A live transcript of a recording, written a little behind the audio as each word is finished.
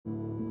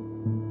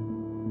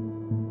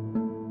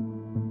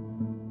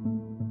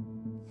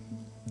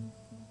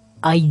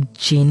I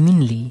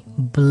genuinely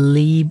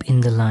believe in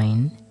the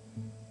line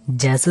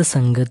Jaisa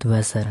sangat,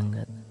 waisa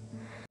Rangat.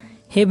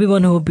 Hey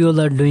everyone, hope you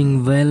all are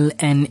doing well.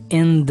 And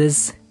in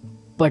this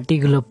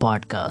particular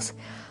podcast,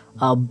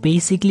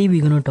 basically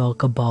we're gonna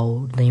talk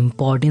about the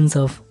importance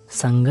of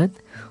sangat,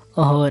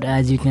 or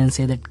as you can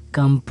say that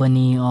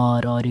company,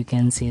 or you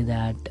can say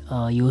that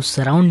your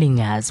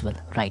surrounding as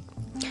well, right?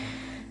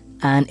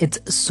 And it's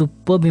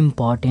superb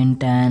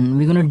important, and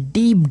we're gonna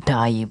deep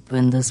dive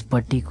in this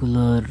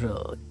particular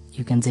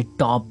you can say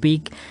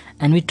topic,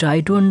 and we try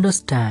to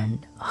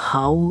understand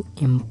how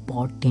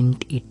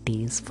important it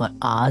is for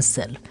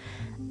ourselves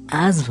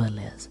as well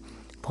as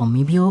for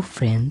maybe our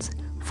friends,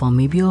 for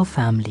maybe our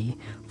family,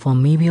 for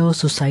maybe our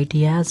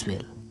society as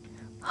well,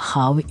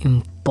 how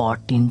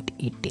important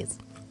it is.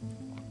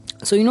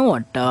 So you know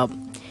what,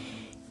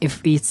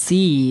 if we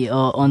see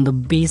on the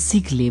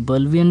basic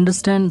level, we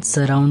understand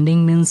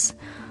surrounding means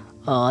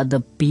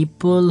the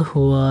people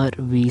who are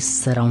we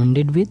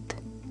surrounded with,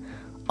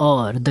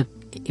 or the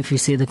if you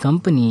say the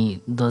company,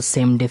 the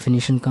same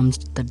definition comes,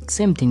 the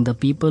same thing, the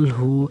people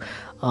who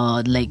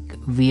like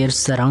we are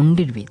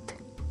surrounded with,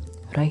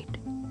 right?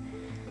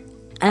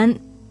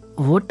 And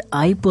what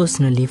I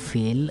personally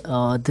feel,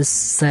 this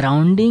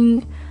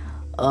surrounding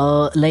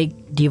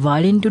like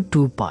divided into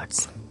two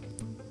parts.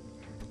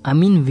 I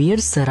mean, we are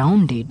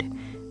surrounded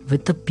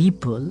with the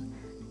people,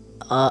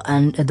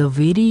 and at the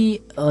very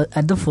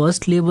at the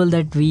first level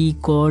that we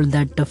call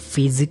that the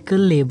physical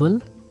level,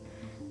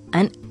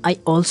 and I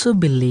also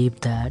believe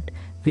that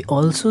we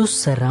also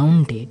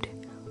surrounded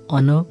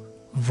on a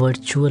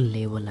virtual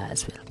level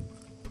as well.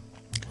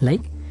 Like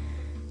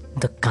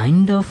the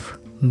kind of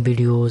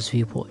videos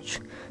we watch,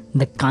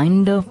 the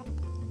kind of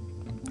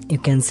you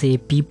can say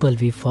people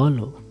we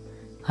follow.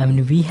 I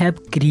mean, we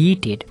have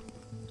created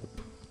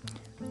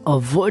a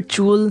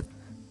virtual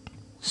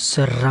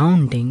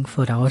surrounding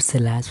for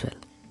ourselves as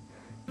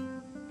well.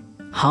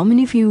 How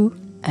many of you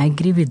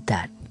agree with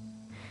that?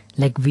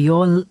 Like we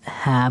all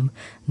have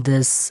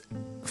this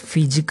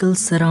physical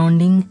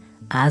surrounding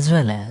as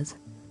well as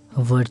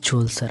a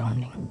virtual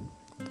surrounding.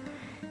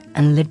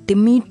 And let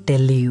me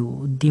tell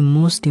you the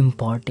most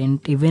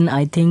important, even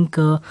I think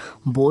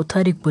both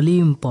are equally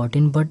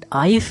important, but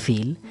I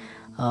feel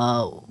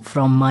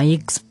from my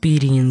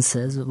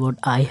experiences, what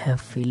I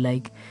have feel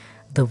like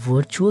the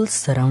virtual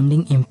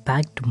surrounding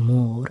impact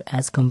more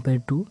as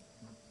compared to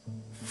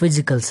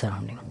physical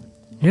surrounding.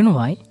 You know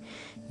why?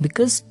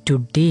 Because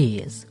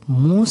today's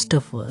most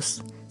of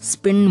us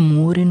spend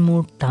more and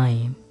more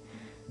time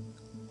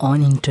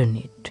on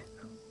internet,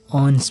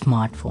 on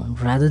smartphone,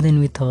 rather than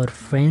with our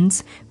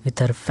friends,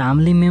 with our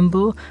family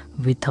member,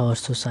 with our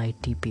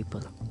society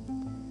people,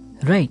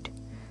 right?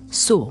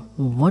 So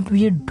what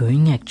we are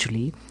doing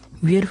actually,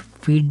 we are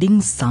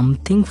feeding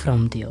something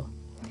from there,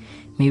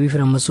 maybe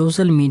from a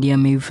social media,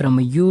 maybe from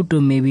a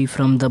YouTube, maybe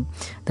from the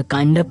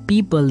kind of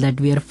people that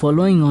we are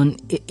following on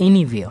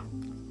anywhere,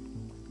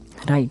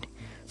 right?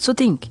 So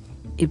think,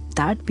 if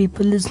that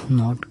people is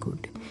not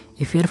good,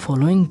 if you are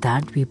following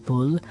that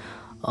people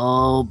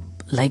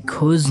like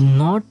who's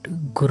not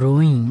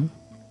growing,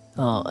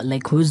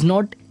 like who's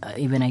not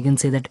even I can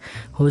say that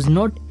who's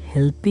not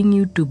helping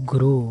you to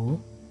grow,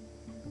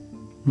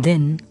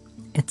 then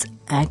it's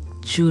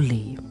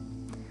actually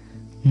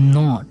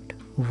not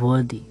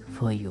worthy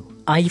for you.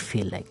 I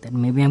feel like that.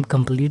 Maybe I'm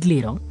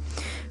completely wrong.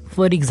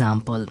 For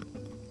example,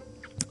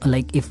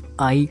 like if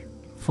I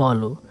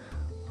follow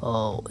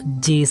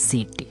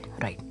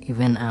JCT, right?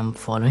 Even I'm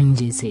following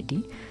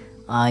JCT,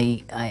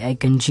 I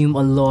consume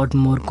a lot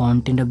more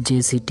content of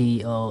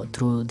JCT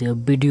through their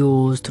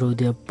videos, through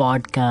their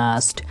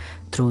podcast,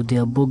 through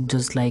their book.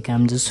 Just like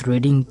I'm just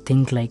reading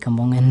Think Like a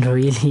Monk, and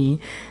really,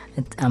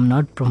 I'm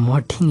not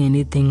promoting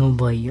anything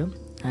over here,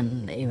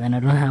 and even I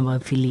don't have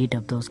affiliate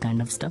of those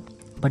kind of stuff.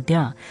 But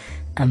yeah,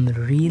 I'm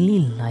really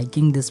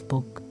liking this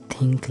book,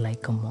 Think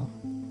Like a Monk.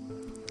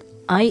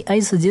 I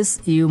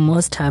suggest you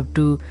must have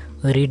to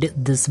read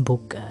this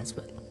book as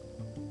well.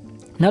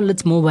 Now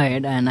let's move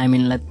ahead, and I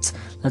mean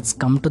let's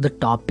come to the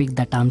topic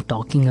that I'm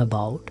talking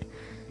about.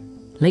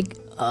 Like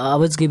I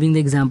was giving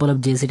the example of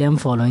JCT, I'm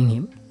following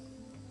him,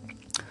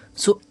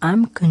 so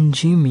I'm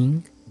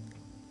consuming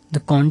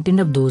the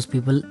content of those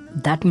people.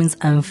 That means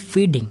I'm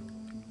feeding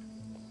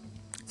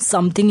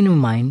something in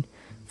my mind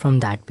from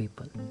that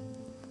people,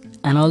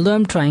 and although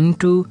I'm trying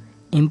to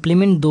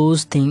implement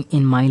those things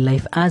in my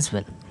life as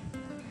well,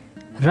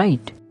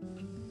 right?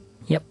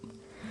 Yep.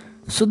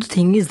 So the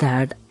thing is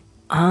that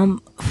I'm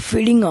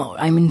feeding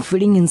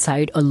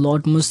inside a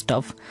lot more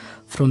stuff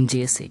from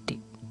JCT,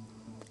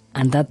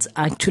 and that's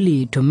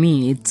actually, to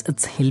me,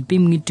 it's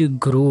helping me to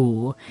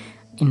grow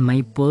in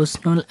my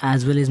personal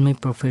as well as my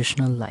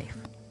professional life.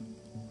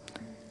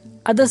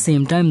 At the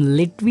same time,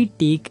 let me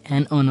take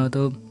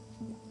another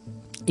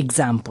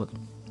example,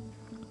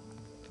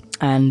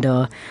 and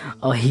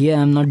here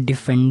I'm not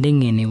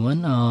defending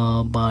anyone,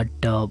 but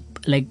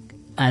like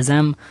as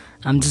I'm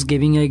just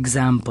giving an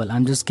example.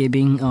 I'm just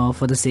giving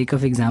for the sake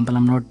of example.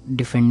 I'm not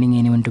defending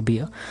anyone to be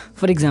a.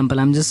 For example,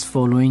 I'm just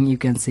following, you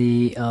can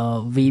say,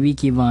 VB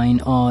Kivine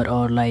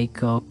or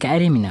like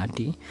Carrie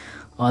Minati.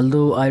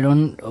 Although I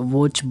don't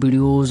watch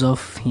videos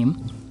of him,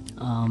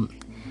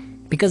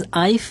 because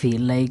I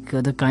feel like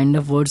the kind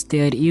of words they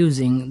are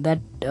using,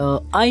 that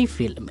I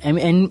feel, I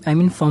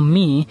mean for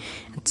me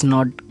it's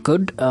not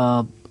good,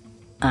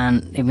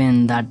 and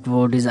even that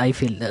word is, I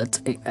feel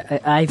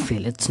I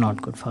feel it's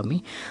not good for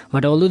me.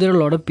 But although there are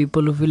a lot of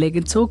people who feel like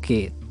it's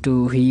okay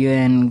to hear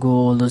and go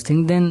all those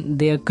things, then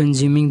they are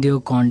consuming their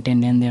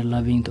content and they're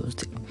loving those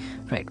things,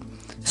 right?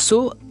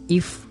 So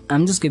if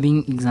I'm just giving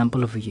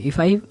example of you, if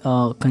I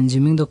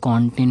consuming the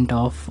content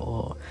of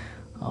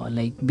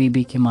like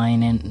baby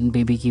Kimine and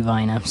baby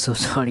Kivine, I'm so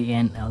sorry,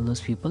 and all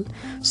those people,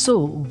 so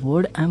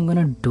what I'm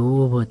gonna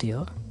do over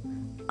there,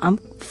 I'm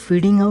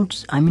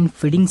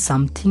feeding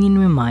something in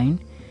my mind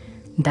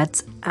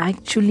that's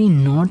actually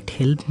not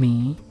help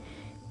me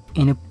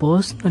in a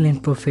personal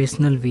and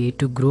professional way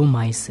to grow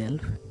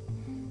myself.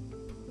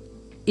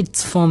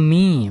 It's for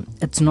me,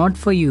 it's not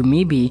for you.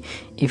 Maybe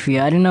if you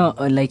are in a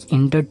like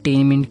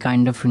entertainment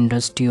kind of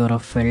industry or a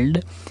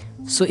field,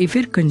 so if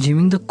you're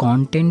consuming the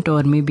content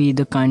or maybe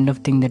the kind of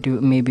thing that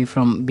you maybe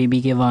from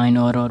BBK Vine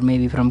or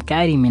maybe from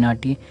Carrie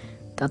Minati,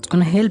 that's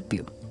gonna help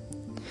you.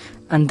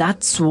 And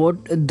that's what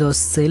the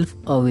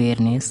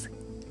self-awareness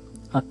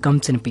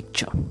comes in a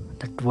picture.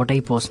 That's what I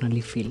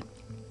personally feel,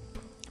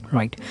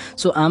 right?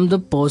 So I'm the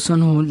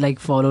person who like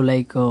follow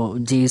like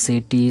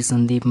Jaisa,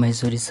 Sandeep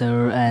Maheshwari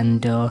sir,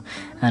 and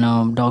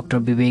Dr.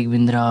 Vivek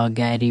Bindra,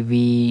 Gary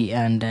V,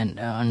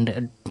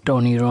 and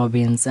Tony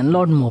Robbins, and a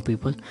lot more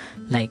people.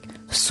 Like,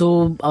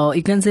 so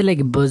you can say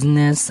like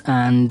business,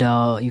 and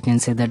you can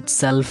say that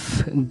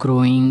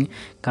self-growing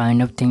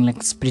kind of thing,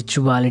 like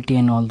spirituality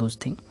and all those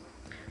things.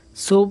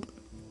 So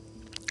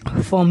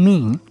for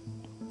me,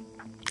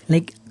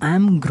 like,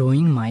 I'm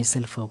growing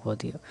myself over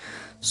there.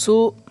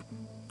 So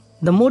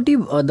the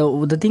motive,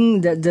 the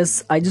thing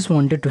that I just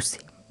wanted to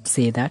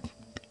say that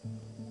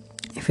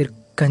if you're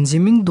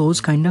consuming those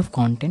kind of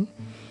content,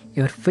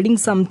 you're feeding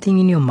something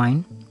in your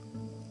mind,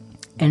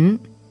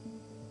 and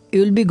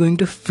you will be going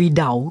to feed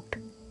out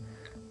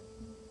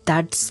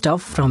that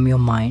stuff from your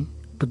mind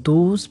to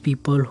those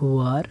people who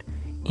are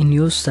in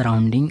your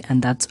surrounding,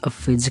 and that's a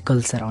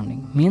physical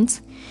surrounding.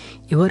 Means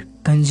you are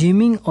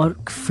consuming or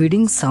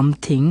feeding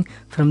something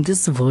from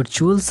this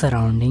virtual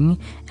surrounding,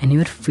 and you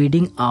are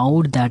feeding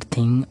out that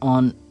thing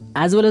on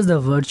as well as the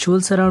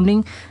virtual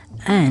surrounding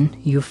and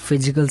your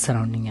physical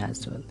surrounding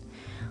as well.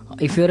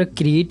 If you're a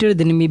creator,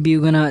 then maybe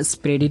you're gonna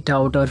spread it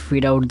out or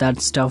feed out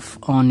that stuff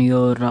on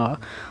your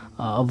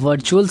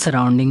virtual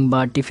surrounding.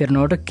 But if you're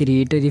not a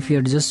creator, if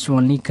you're just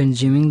only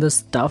consuming the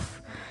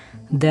stuff,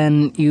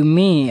 then you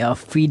may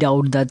feed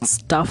out that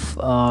stuff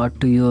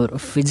to your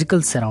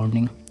physical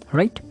surrounding,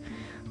 right?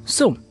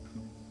 So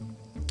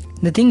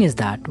the thing is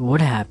that what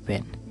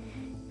happened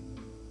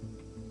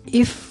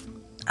if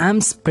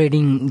I'm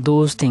spreading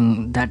those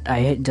things that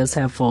I just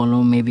have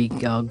followed, maybe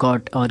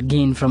got or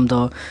gained from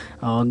the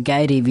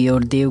Gary V or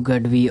Dev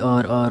Gadvi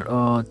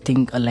or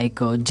think like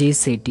Jay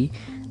Seti.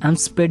 I'm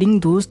spreading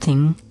those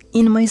things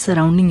in my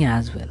surrounding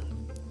as well.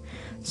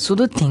 So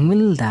the thing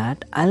will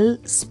that I'll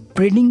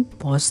spreading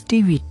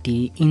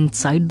positivity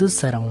inside the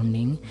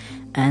surrounding,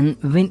 and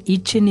when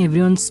each and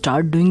everyone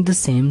start doing the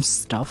same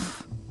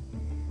stuff,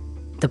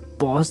 the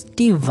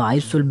positive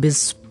vibes will be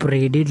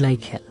spreaded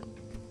like hell,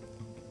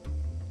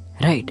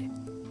 right?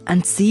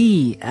 And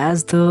see,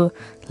 as the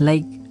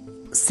like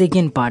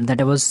second part that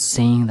I was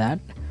saying, that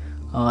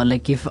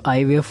like if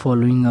I were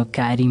following a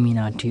Carrie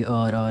Minati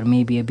or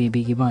maybe a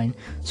baby Gibine,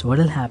 so what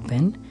will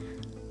happen,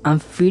 I'm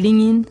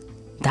feeding in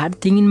that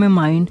thing in my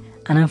mind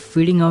and I'm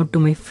feeding out to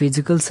my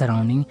physical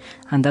surrounding,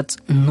 and that's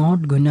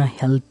not gonna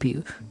help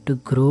you to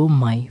grow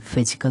my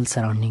physical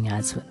surrounding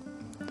as well,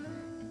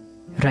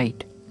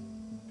 right?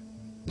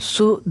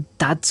 So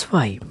that's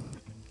why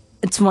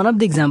it's one of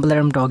the example that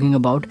I'm talking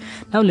about.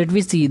 Now let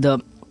me see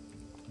the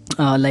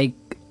like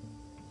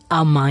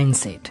our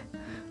mindset.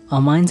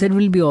 Our mindset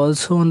will be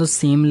also on the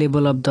same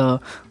level of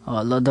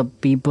the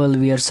people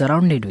we are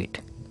surrounded with,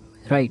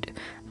 right?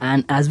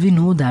 And as we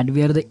know that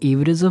we are the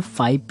average of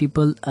 5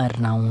 people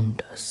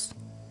around us.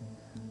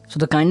 So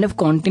the kind of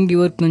content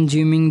you are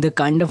consuming, the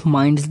kind of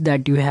minds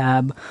that you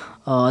have,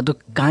 the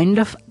kind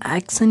of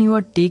action you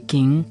are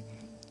taking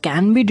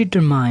can be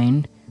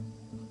determined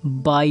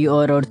by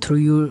or through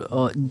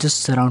your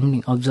just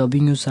surrounding,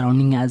 observing your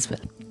surrounding as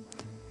well,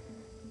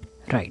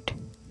 right?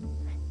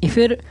 If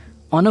you're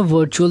on a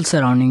virtual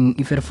surrounding,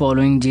 if you're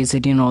following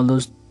JCT and all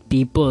those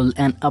people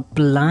and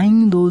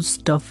applying those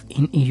stuff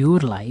in your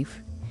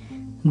life,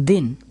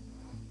 then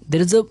there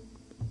is a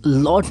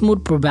lot more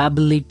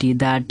probability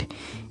that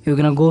you're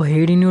gonna go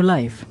ahead in your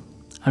life.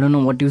 I don't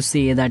know what you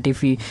say, that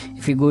if you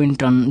go in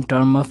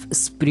term of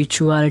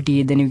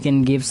spirituality, then you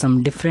can give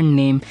some different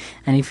name.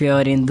 And if you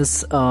are in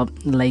this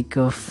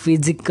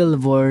physical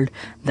world,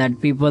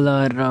 that people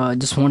are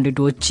just wanted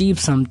to achieve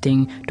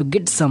something, to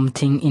get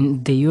something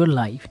in your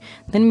life,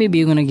 then maybe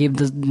you're gonna give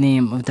the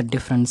name of the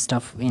different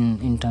stuff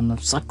in terms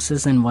of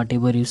success and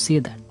whatever you say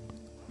that,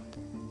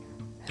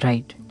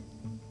 right?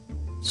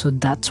 So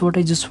that's what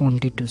I just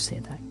wanted to say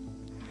that.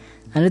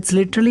 And it's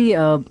literally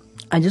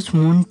I just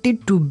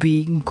wanted to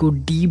go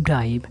deep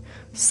dive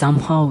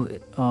somehow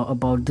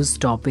about this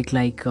topic,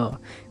 like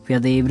we are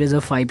the average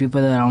of 5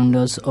 people around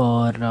us,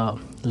 or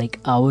like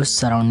our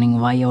surrounding,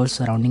 why our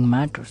surrounding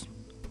matters,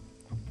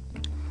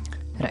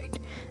 right?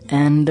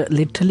 And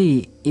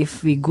literally,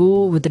 if we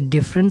go with a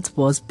different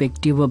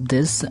perspective of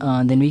this,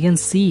 then we can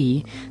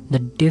see the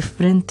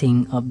different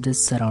thing of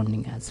this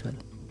surrounding as well.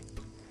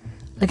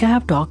 Like I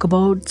have talked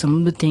about some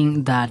of the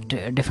things that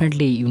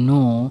definitely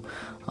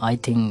I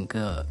think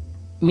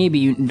maybe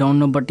you don't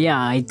know, but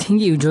yeah, I think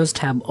you just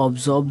have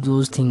observed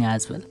those things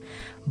as well.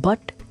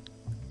 But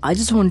I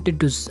just wanted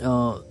to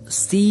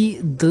see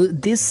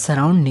this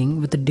surrounding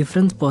with a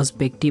different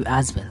perspective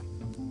as well.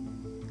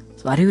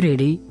 So are you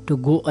ready to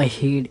go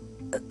ahead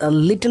a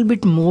little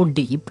bit more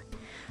deep?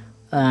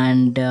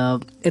 And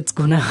it's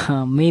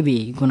gonna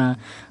maybe gonna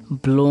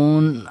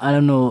blown, I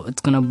don't know,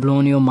 it's gonna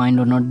blown your mind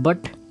or not,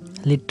 but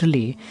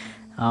literally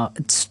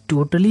it's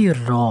totally a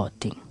raw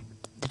thing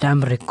that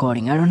I'm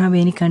recording. I don't have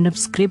any kind of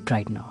script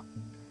right now.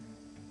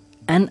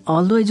 And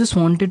although I just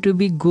wanted to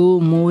go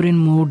more and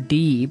more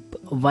deep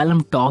while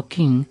I'm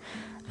talking,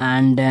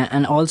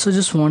 and also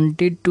just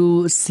wanted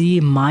to see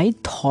my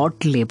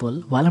thought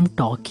level while I'm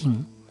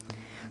talking,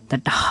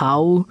 that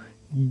how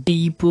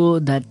deeper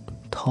that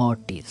thought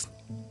is,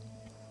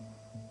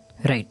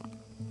 right?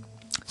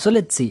 So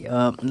let's see,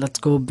 let's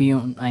go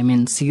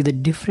beyond, see the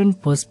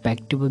different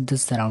perspective of the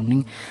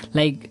surrounding.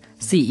 Like,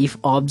 see, if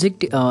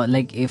object,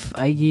 like if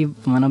I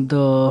give one of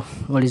the,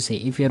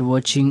 if you're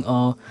watching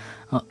a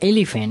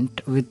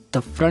elephant with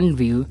the front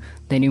view,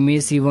 then you may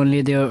see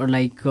only their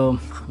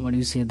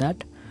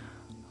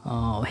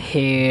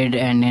head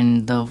and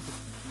then the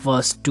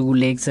first 2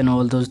 legs and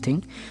all those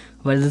things.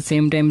 But at the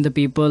same time, the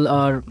people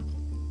are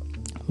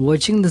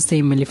watching the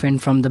same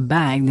elephant from the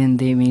back, then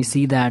they may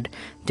see that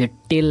their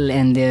tail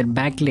and their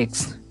back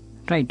legs,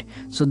 right?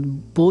 So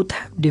both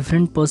have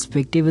different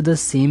perspective with the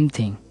same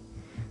thing,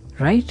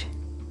 right?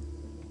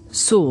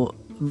 So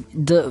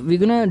we're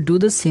gonna do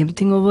the same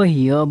thing over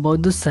here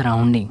about the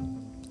surrounding,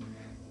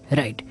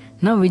 right?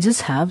 Now we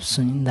just have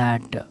seen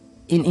that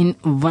in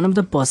one of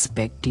the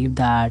perspective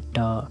that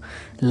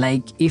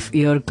like if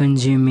you're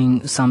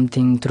consuming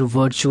something through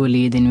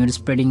virtually, then you're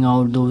spreading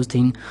out those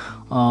things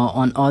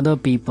on other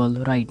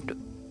people, right?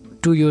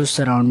 To your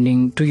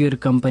surrounding, to your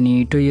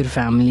company, to your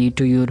family,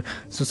 to your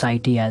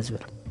society as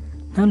well.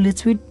 Now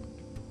let's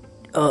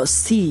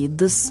see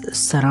this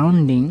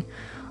surrounding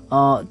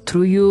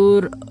through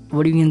your,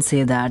 what you can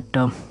say that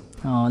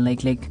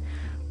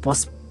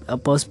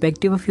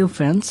perspective of your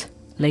friends.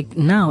 Like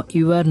now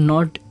you are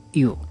not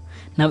you.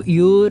 Now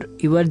you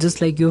are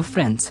just like your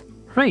friends,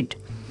 right?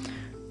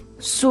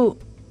 So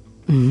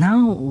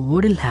now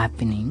what is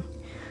happening?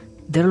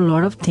 There are a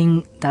lot of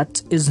things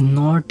that is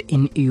not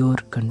in your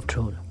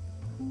control,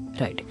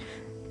 right?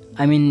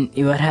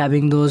 You are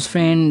having those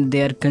friends,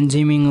 they are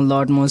consuming a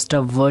lot more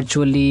stuff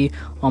virtually,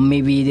 or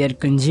maybe they are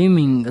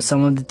consuming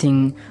some of the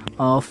thing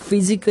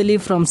physically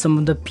from some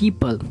of the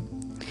people,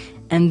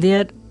 and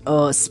they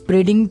are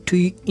spreading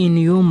to in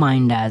your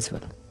mind as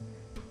well,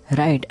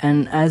 right?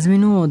 And as we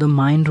know, the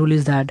mind rule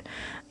is that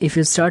if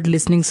you start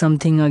listening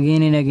something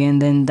again and again,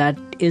 then that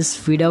is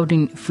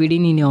feeding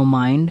in your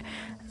mind,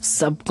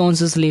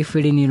 subconsciously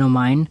feeding in your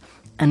mind,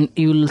 and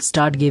you will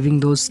start giving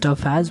those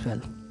stuff as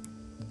well,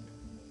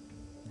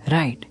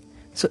 right?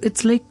 So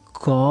it's like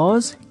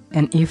cause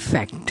and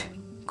effect.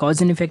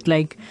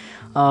 Like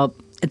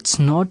it's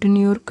not in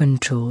your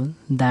control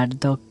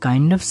that the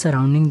kind of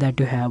surrounding that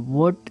you have,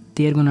 what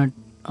they're gonna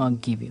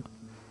give you,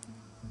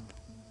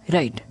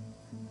 right?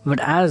 But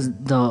as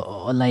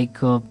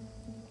the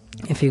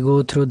if you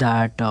go through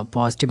that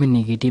positive and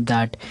negative,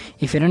 that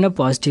if you're in a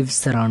positive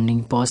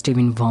surrounding, positive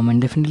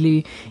environment,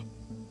 definitely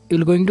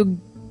you're going to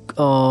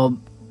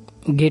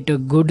get a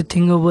good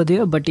thing over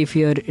there. But if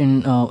you're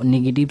in a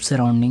negative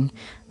surrounding,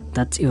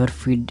 that's your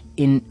feed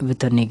in with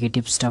the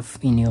negative stuff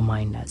in your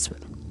mind as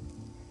well,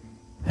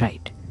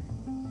 right?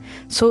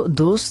 So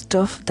those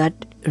stuff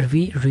that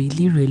we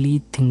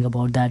really think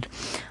about, that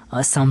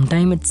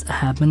sometimes it's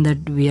happened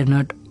that we are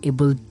not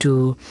able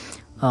to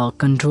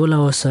control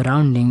our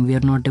surrounding, we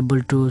are not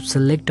able to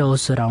select our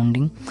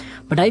surrounding.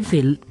 But I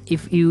feel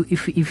if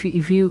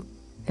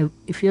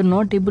you're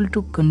not able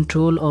to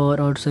control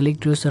or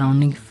select your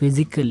surrounding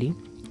physically,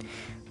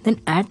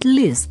 then at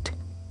least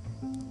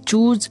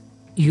choose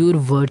your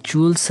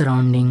virtual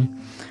surrounding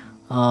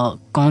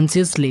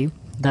consciously.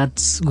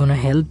 That's gonna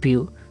help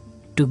you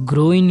to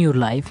grow in your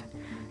life,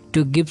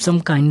 to give some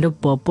kind of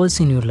purpose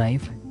in your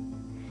life,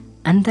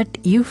 and that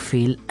you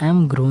feel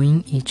I'm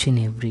growing each and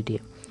every day.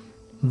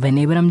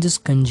 Whenever I'm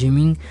just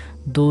consuming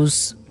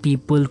those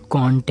people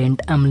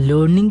content, I'm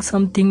learning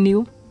something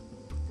new,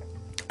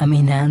 I'm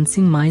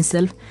enhancing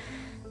myself,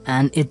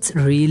 and it's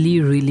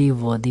really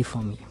worthy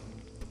for me,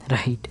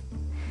 right?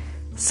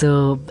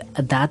 So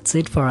that's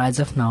it for as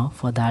of now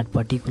for that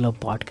particular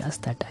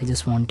podcast, that I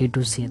just wanted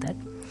to say that.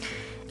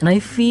 And I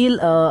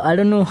feel I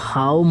don't know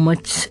how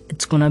much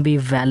it's gonna be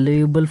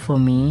valuable for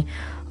me,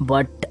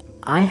 but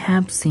I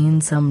have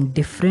seen some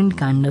different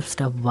kind of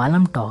stuff while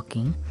I'm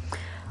talking,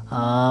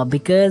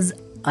 because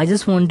I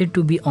just wanted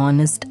to be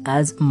honest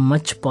as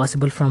much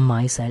possible from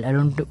my side. I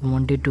don't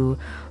wanted to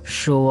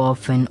show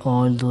off and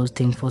all those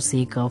things for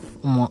sake of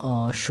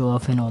show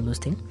off and all those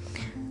things.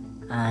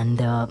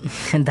 And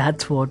and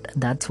that's what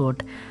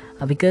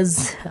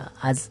because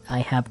as I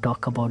have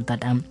talked about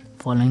that, I'm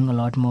following a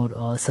lot more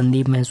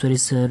Sandeep Maheswari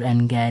sir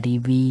and Gary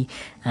V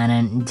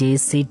and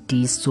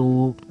JCT.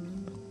 So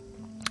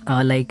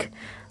like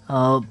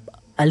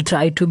I'll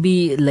try to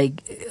be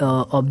like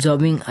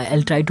observing.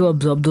 I'll try to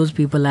observe those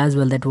people as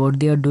well, that what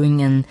they are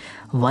doing, and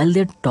while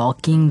they're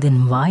talking,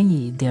 then why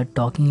they're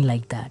talking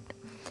like that.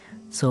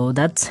 So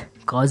that's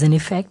cause and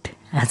effect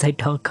as I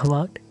talk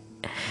about.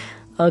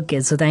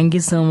 Okay, so thank you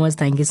so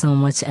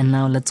much, and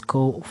now let's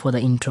go for the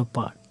intro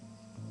part.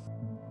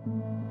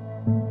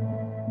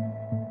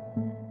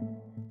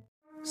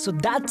 So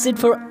that's it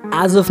for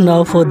as of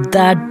now for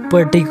that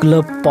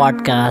particular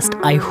podcast.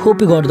 I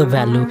hope you got the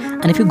value,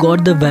 and if you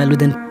got the value,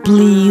 then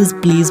please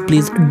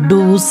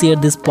do share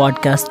this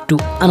podcast to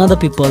another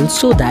people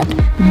so that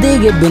they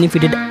get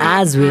benefited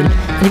as well.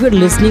 And if you're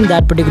listening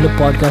that particular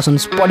podcast on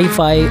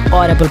Spotify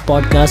or Apple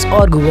Podcasts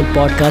or Google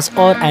Podcasts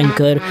or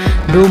Anchor,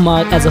 do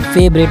mark as a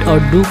favorite or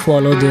do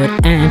follow there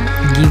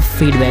and give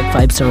feedback,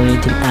 5 star or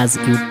anything as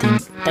you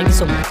think. Thank you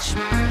so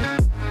much.